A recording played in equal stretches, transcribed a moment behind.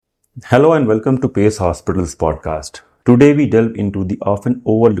Hello and welcome to Pace Hospital's podcast. Today we delve into the often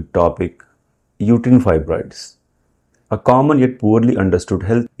overlooked topic, uterine fibroids, a common yet poorly understood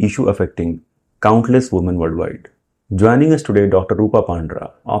health issue affecting countless women worldwide. Joining us today, Dr. Rupa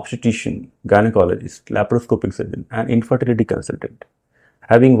Pandra, obstetrician, gynecologist, laparoscopic surgeon, and infertility consultant,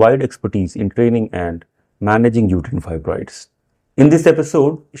 having wide expertise in training and managing uterine fibroids. In this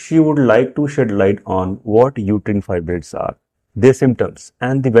episode, she would like to shed light on what uterine fibroids are, their symptoms,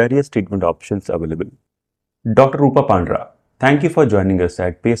 and the various treatment options available. Dr. Rupa Pandra, thank you for joining us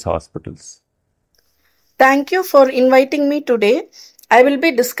at Pace Hospitals. Thank you for inviting me today. I will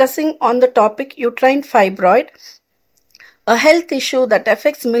be discussing on the topic uterine fibroid, a health issue that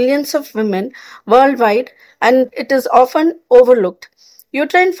affects millions of women worldwide and it is often overlooked.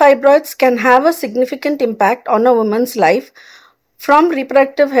 Uterine fibroids can have a significant impact on a woman's life from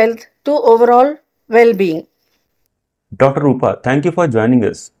reproductive health to overall well-being. Dr. Rupa, thank you for joining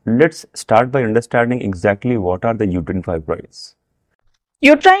us. Let's start by understanding exactly what are the uterine fibroids.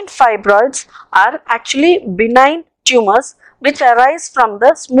 Uterine fibroids are actually benign tumors which arise from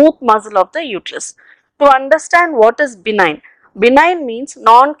the smooth muscle of the uterus. To understand what is benign, benign means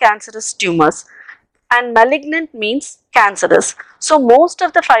non-cancerous tumors and malignant means cancerous. So most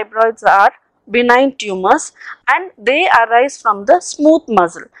of the fibroids are benign tumors and they arise from the smooth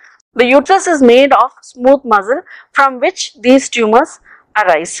muscle. The uterus is made of smooth muscle from which these tumors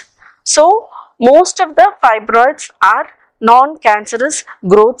arise. So most of the fibroids are non-cancerous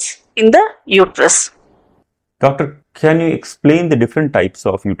growths in the uterus. Doctor, can you explain the different types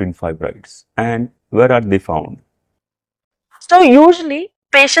of uterine fibroids and where are they found? So usually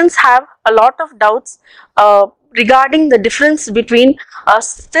patients have a lot of doubts regarding the difference between a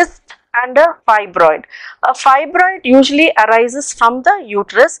cyst and a fibroid. A fibroid usually arises from the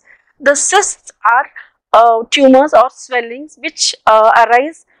uterus. The cysts are tumors or swellings which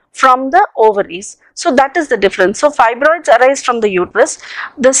arise from the ovaries. So that is the difference. So fibroids arise from the uterus,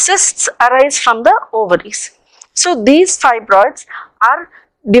 the cysts arise from the ovaries. So these fibroids are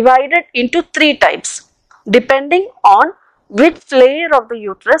divided into three types depending on which layer of the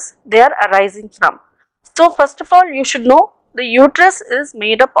uterus they are arising from. So first of all, you should know the uterus is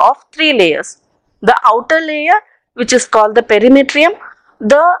made up of three layers. The outer layer, which is called the perimetrium,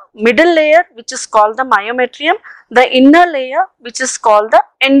 the middle layer, which is called the myometrium, the inner layer, which is called the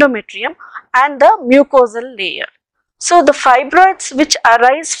endometrium, and the mucosal layer. So the fibroids which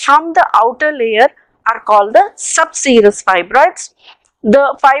arise from the outer layer are called the subserous fibroids.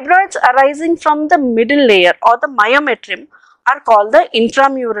 The fibroids arising from the middle layer or the myometrium are called the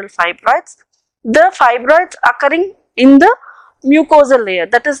intramural fibroids. The fibroids occurring in the mucosal layer,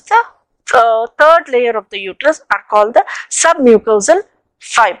 that is the third layer of the uterus, are called the submucosal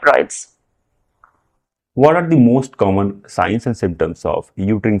fibroids. What are the most common signs and symptoms of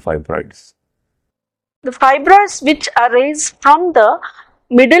uterine fibroids? The fibroids which arise from the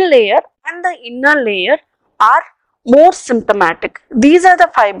middle layer and the inner layer are more symptomatic. These are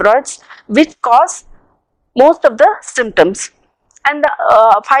the fibroids which cause most of the symptoms. And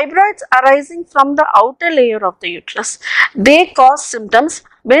the fibroids arising from the outer layer of the uterus, they cause symptoms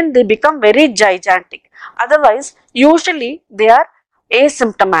when they become very gigantic. Otherwise, usually they are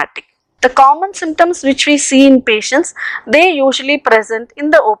asymptomatic. The common symptoms which we see in patients, they usually present in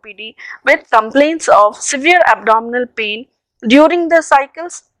the OPD with complaints of severe abdominal pain during the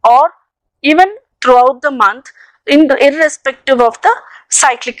cycles or even throughout the month, irrespective of the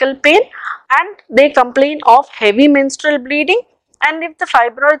cyclical pain, and they complain of heavy menstrual bleeding. And if the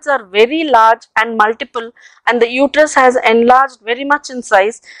fibroids are very large and multiple and the uterus has enlarged very much in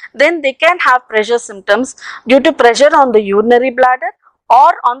size, then they can have pressure symptoms due to pressure on the urinary bladder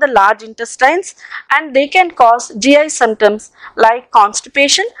or on the large intestines, and they can cause GI symptoms like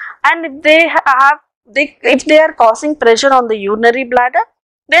constipation. And if they are causing pressure on the urinary bladder,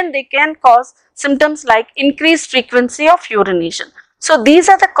 then they can cause symptoms like increased frequency of urination. So these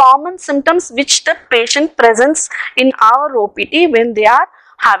are the common symptoms which the patient presents in our OPD when they are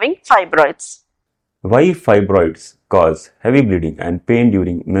having fibroids. Why fibroids cause heavy bleeding and pain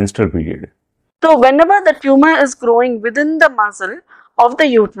during menstrual period? So whenever the tumor is growing within the muscle of the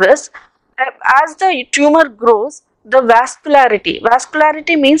uterus, as the tumor grows, the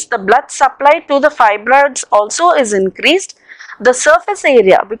vascularity means the blood supply to the fibroids also is increased. The surface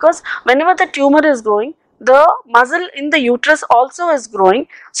area, because whenever the tumor is growing, the muscle in the uterus also is growing,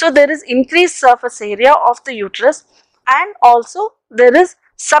 so there is increased surface area of the uterus, and also there is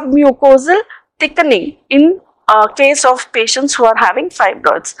submucosal thickening in case of patients who are having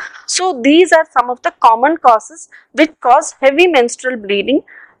fibroids. So these are some of the common causes which cause heavy menstrual bleeding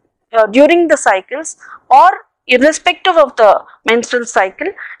during the cycles or irrespective of the menstrual cycle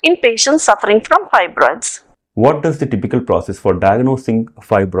in patients suffering from fibroids. What does the typical process for diagnosing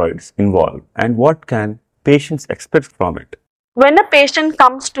fibroids involve, and what can patients expect from it? When a patient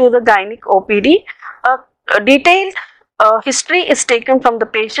comes to the gynec OPD, a detailed history is taken from the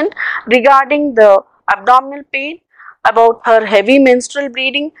patient regarding the abdominal pain, about her heavy menstrual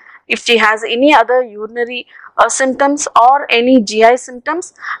bleeding, if she has any other urinary symptoms or any GI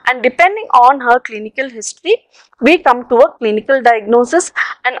symptoms, and depending on her clinical history, we come to a clinical diagnosis,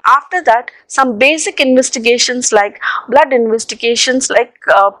 and after that some basic investigations like blood investigations like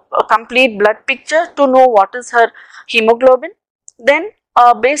a complete blood picture to know what is her hemoglobin. Then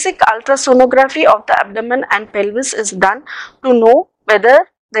a basic ultrasonography of the abdomen and pelvis is done to know whether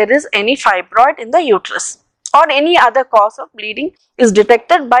there is any fibroid in the uterus or any other cause of bleeding is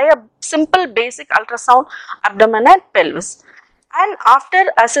detected by a simple basic ultrasound abdomen and pelvis. And after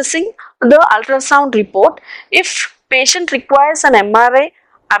assessing the ultrasound report, if patient requires an MRI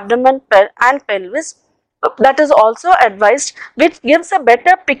abdomen and pelvis, that is also advised, which gives a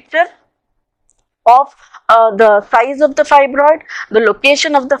better picture of the size of the fibroid, the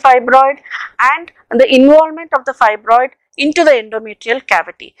location of the fibroid, and the involvement of the fibroid into the endometrial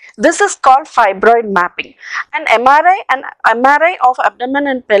cavity. This is called fibroid mapping. An MRI of abdomen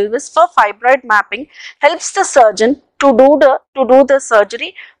and pelvis for fibroid mapping helps the surgeon to do the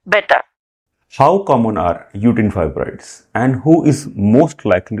surgery better. How common are uterine fibroids, and who is most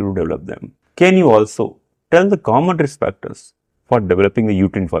likely to develop them? Can you also tell the common risk factors for developing the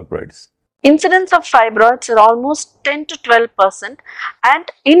uterine fibroids? Incidence of fibroids are almost 10 to 12%,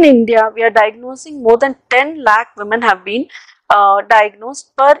 and in India we are diagnosing more than 10 lakh women have been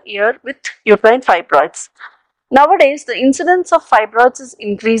diagnosed per year with uterine fibroids. Nowadays the incidence of fibroids is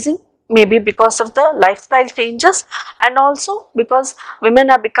increasing, maybe because of the lifestyle changes and also because women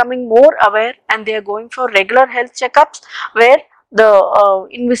are becoming more aware and they are going for regular health checkups where the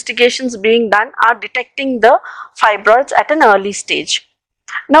investigations being done are detecting the fibroids at an early stage.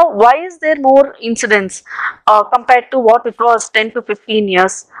 Now, why is there more incidence compared to what it was 10 to 15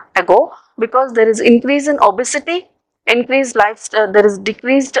 years ago? Because there is increase in obesity, increased lifestyle, there is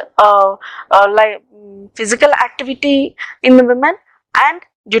decreased physical activity in the women, and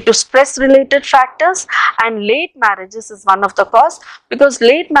due to stress related factors, and late marriages is one of the cause, because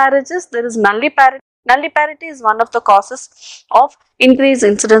late marriages there is nulliparity. Nulliparity is one of the causes of increased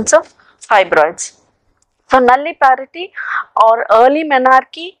incidence of fibroids. So nulliparity or early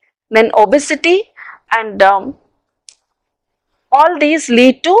menarche, then obesity, and all these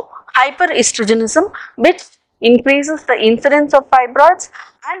lead to hyperestrogenism, which increases the incidence of fibroids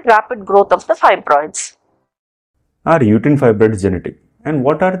and rapid growth of the fibroids. Are uterine fibroids genetic, and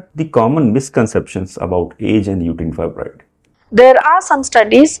what are the common misconceptions about age and uterine fibroid? There are some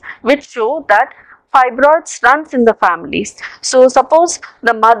studies which show that fibroids runs in the families. So suppose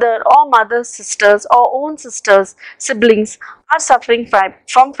the mother or mother's sisters or own sisters, siblings are suffering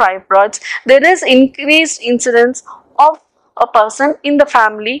from fibroids, there is increased incidence of a person in the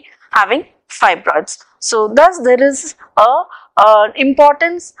family having fibroids. So thus there is a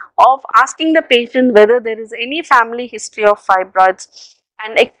importance of asking the patient whether there is any family history of fibroids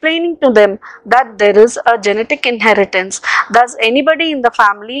and explaining to them that there is a genetic inheritance. Thus anybody in the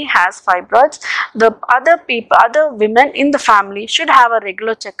family has fibroids, the other women in the family should have a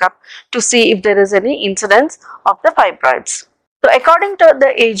regular checkup to see if there is any incidence of the fibroids. So according to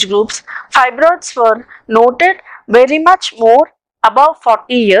the age groups, fibroids were noted very much more above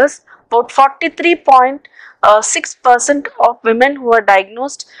 40 years. About 43.6% of women who were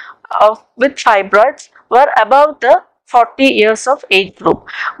diagnosed with fibroids were above the 40 years of age group.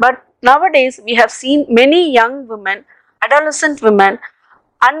 But nowadays we have seen many young women, adolescent women,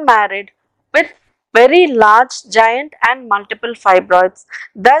 unmarried, with very large, giant and multiple fibroids.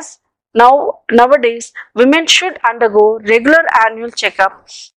 Thus nowadays women should undergo regular annual checkup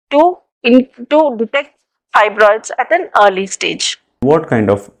to detect fibroids at an early stage. What kind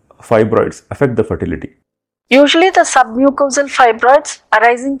of fibroids affect the fertility? Usually the submucosal fibroids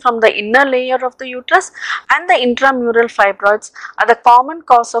arising from the inner layer of the uterus and the intramural fibroids are the common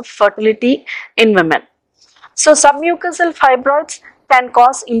cause of fertility in women. So submucosal fibroids can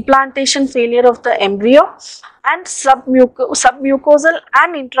cause implantation failure of the embryo, and submucosal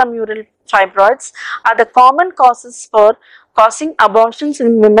and intramural fibroids are the common causes for causing abortions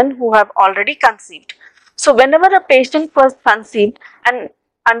in women who have already conceived. So whenever a patient first conceived and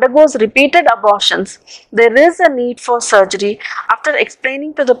undergoes repeated abortions, there is a need for surgery after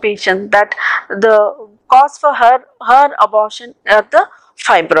explaining to the patient that the cause for her abortion are the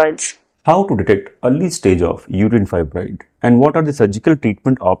fibroids. How to detect early stage of uterine fibroid, And what are the surgical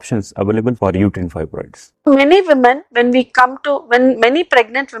treatment options available for uterine fibroids? Many women, when many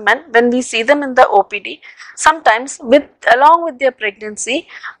pregnant women, when we see them in the OPD, sometimes along with their pregnancy,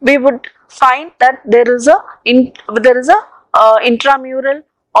 we would find that there is a intramural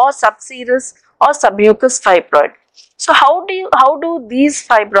or subserous or submucous fibroid. So how do these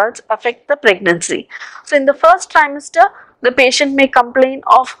fibroids affect the pregnancy? So in the first trimester, the patient may complain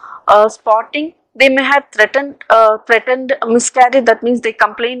of spotting. They may have threatened miscarriage. That means they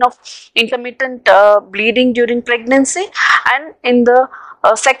complain of intermittent bleeding during pregnancy. And in the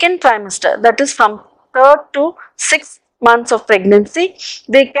second trimester, that is from 3rd to 6th months of pregnancy,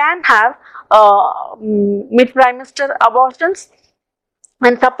 they can have mid trimester abortions.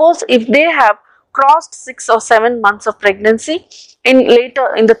 And suppose if they have crossed 6 or 7 months of pregnancy, in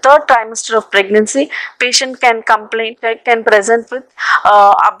the 3rd trimester of pregnancy, patient can present with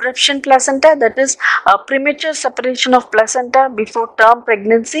abruption placenta, that is premature separation of placenta before term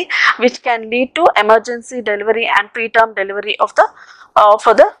pregnancy, which can lead to emergency delivery and preterm delivery of the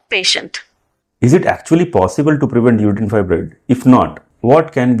for the patient. Is it actually possible to prevent uterine fibroid? If not,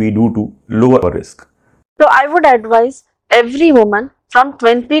 what can we do to lower our risk? So I would advise every woman from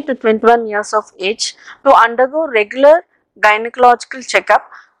 20 to 21 years of age to undergo regular gynecological checkup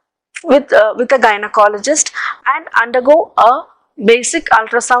with a gynecologist and undergo a basic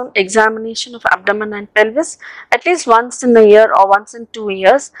ultrasound examination of abdomen and pelvis at least once in a year or once in 2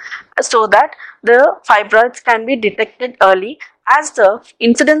 years, so that the fibroids can be detected early, as the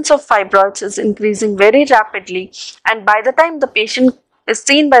incidence of fibroids is increasing very rapidly, and by the time the patient is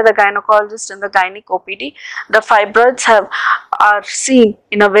seen by the gynecologist in the gynec OPD, the fibroids are seen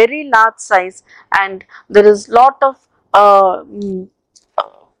in a very large size, and there is lot of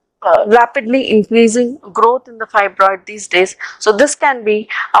rapidly increasing growth in the fibroid these days. So this can be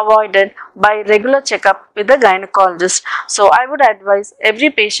avoided by regular checkup with the gynecologist. So I would advise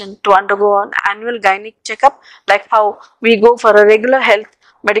every patient to undergo an annual gynec checkup, like how we go for a regular health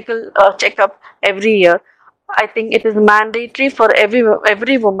medical checkup every year. I think it is mandatory for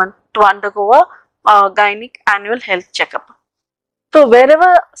every woman to undergo a gynec annual health checkup. So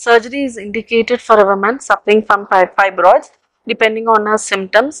wherever surgery is indicated for a woman suffering from fibroids, depending on her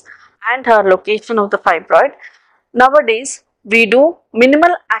symptoms and her location of the fibroid, nowadays we do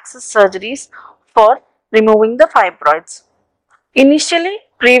minimal access surgeries for removing the fibroids. Initially,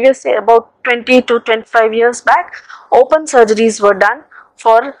 previously about 20 to 25 years back, open surgeries were done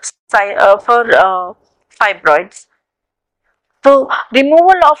for fibroids. So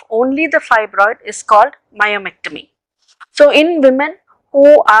removal of only the fibroid is called myomectomy. So in women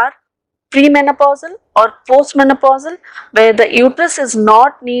who are premenopausal or postmenopausal, where the uterus is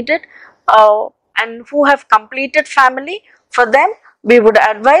not needed and who have completed family, for them we would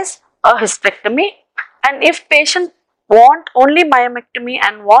advise a hysterectomy. And if patients want only myomectomy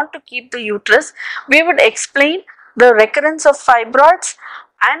and want to keep the uterus, we would explain the recurrence of fibroids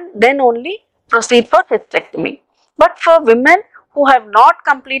and then only proceed for hysterectomy. But for women who have not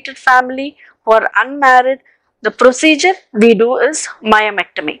completed family, who are unmarried, the procedure we do is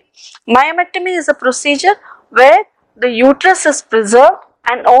myomectomy. Myomectomy is a procedure where the uterus is preserved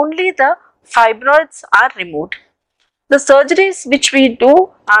and only the fibroids are removed. The surgeries which we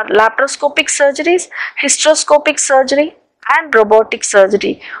do are laparoscopic surgeries, hysteroscopic surgery and robotic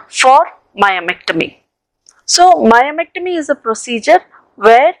surgery for myomectomy. So myomectomy is a procedure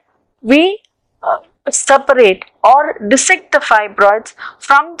where we separate or dissect the fibroids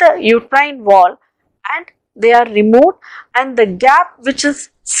from the uterine wall, and they are removed, and the gap which is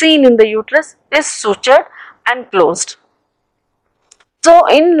seen in the uterus is sutured and closed. So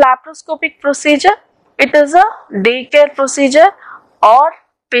in laparoscopic procedure, it is a daycare procedure, or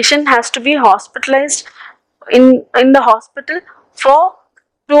patient has to be hospitalized in the hospital for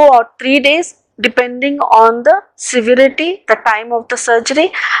 2 or 3 days, depending on the severity, the time of the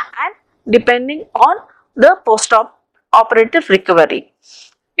surgery, and depending on the post-operative recovery.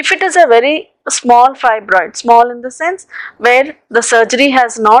 If it is a very small fibroid, small in the sense where the surgery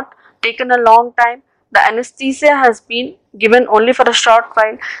has not taken a long time, the anesthesia has been given only for a short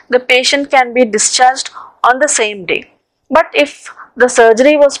while, the patient can be discharged on the same day. But if the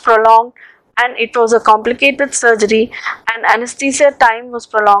surgery was prolonged and it was a complicated surgery and anesthesia time was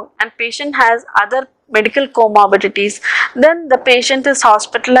prolonged and patient has other medical comorbidities, then the patient is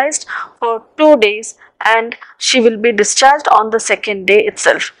hospitalized for 2 days and she will be discharged on the second day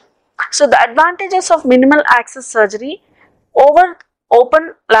itself. So the advantages of minimal access surgery over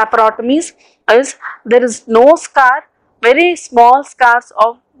open laparotomies is there is no scar. Very small scars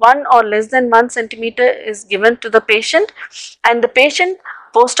of 1 or less than 1 centimeter is given to the patient, and the patient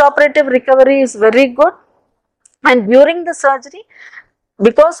post-operative recovery is very good. And during the surgery,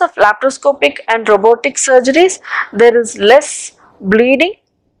 because of laparoscopic and robotic surgeries, there is less bleeding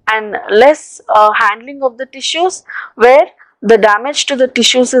and less handling of the tissues, where the damage to the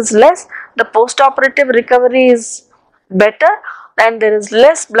tissues is less, the post-operative recovery is better, and there is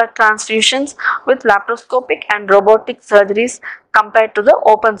less blood transfusions with laparoscopic and robotic surgeries compared to the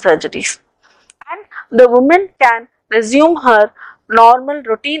open surgeries. And the woman can resume her normal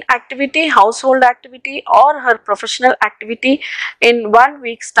routine activity, household activity, or her professional activity in 1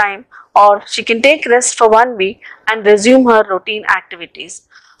 week's time, or she can take rest for 1 week and resume her routine activities.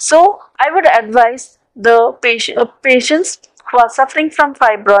 So I would advise the patients who are suffering from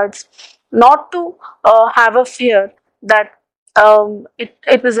fibroids not to have a fear that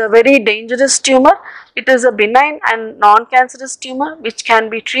it is a very dangerous tumor. It is a benign and non-cancerous tumor which can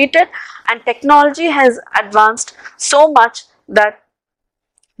be treated, and technology has advanced so much that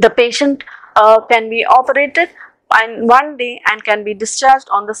the patient can be operated in 1 day and can be discharged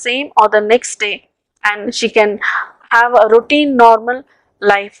on the same or the next day, and she can have a routine normal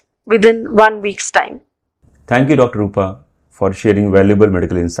life within 1 week's time. Thank you, Dr. Rupa, for sharing valuable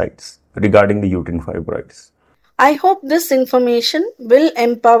medical insights regarding the uterine fibroids. I hope this information will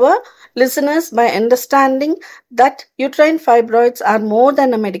empower listeners by understanding that uterine fibroids are more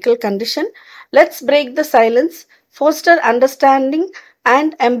than a medical condition. Let's break the silence, foster understanding,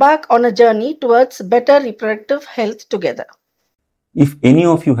 and embark on a journey towards better reproductive health together. If any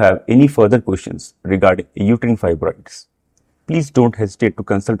of you have any further questions regarding uterine fibroids, please don't hesitate to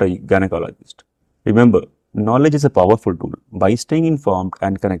consult a gynecologist. Remember, knowledge is a powerful tool. By staying informed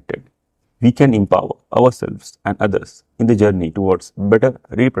and connected, we can empower ourselves and others in the journey towards better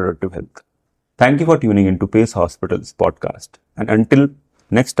reproductive health. Thank you for tuning into Pace Hospital's podcast. And until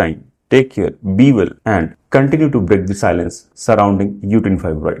next time, take care, be well, and continue to break the silence surrounding uterine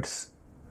fibroids.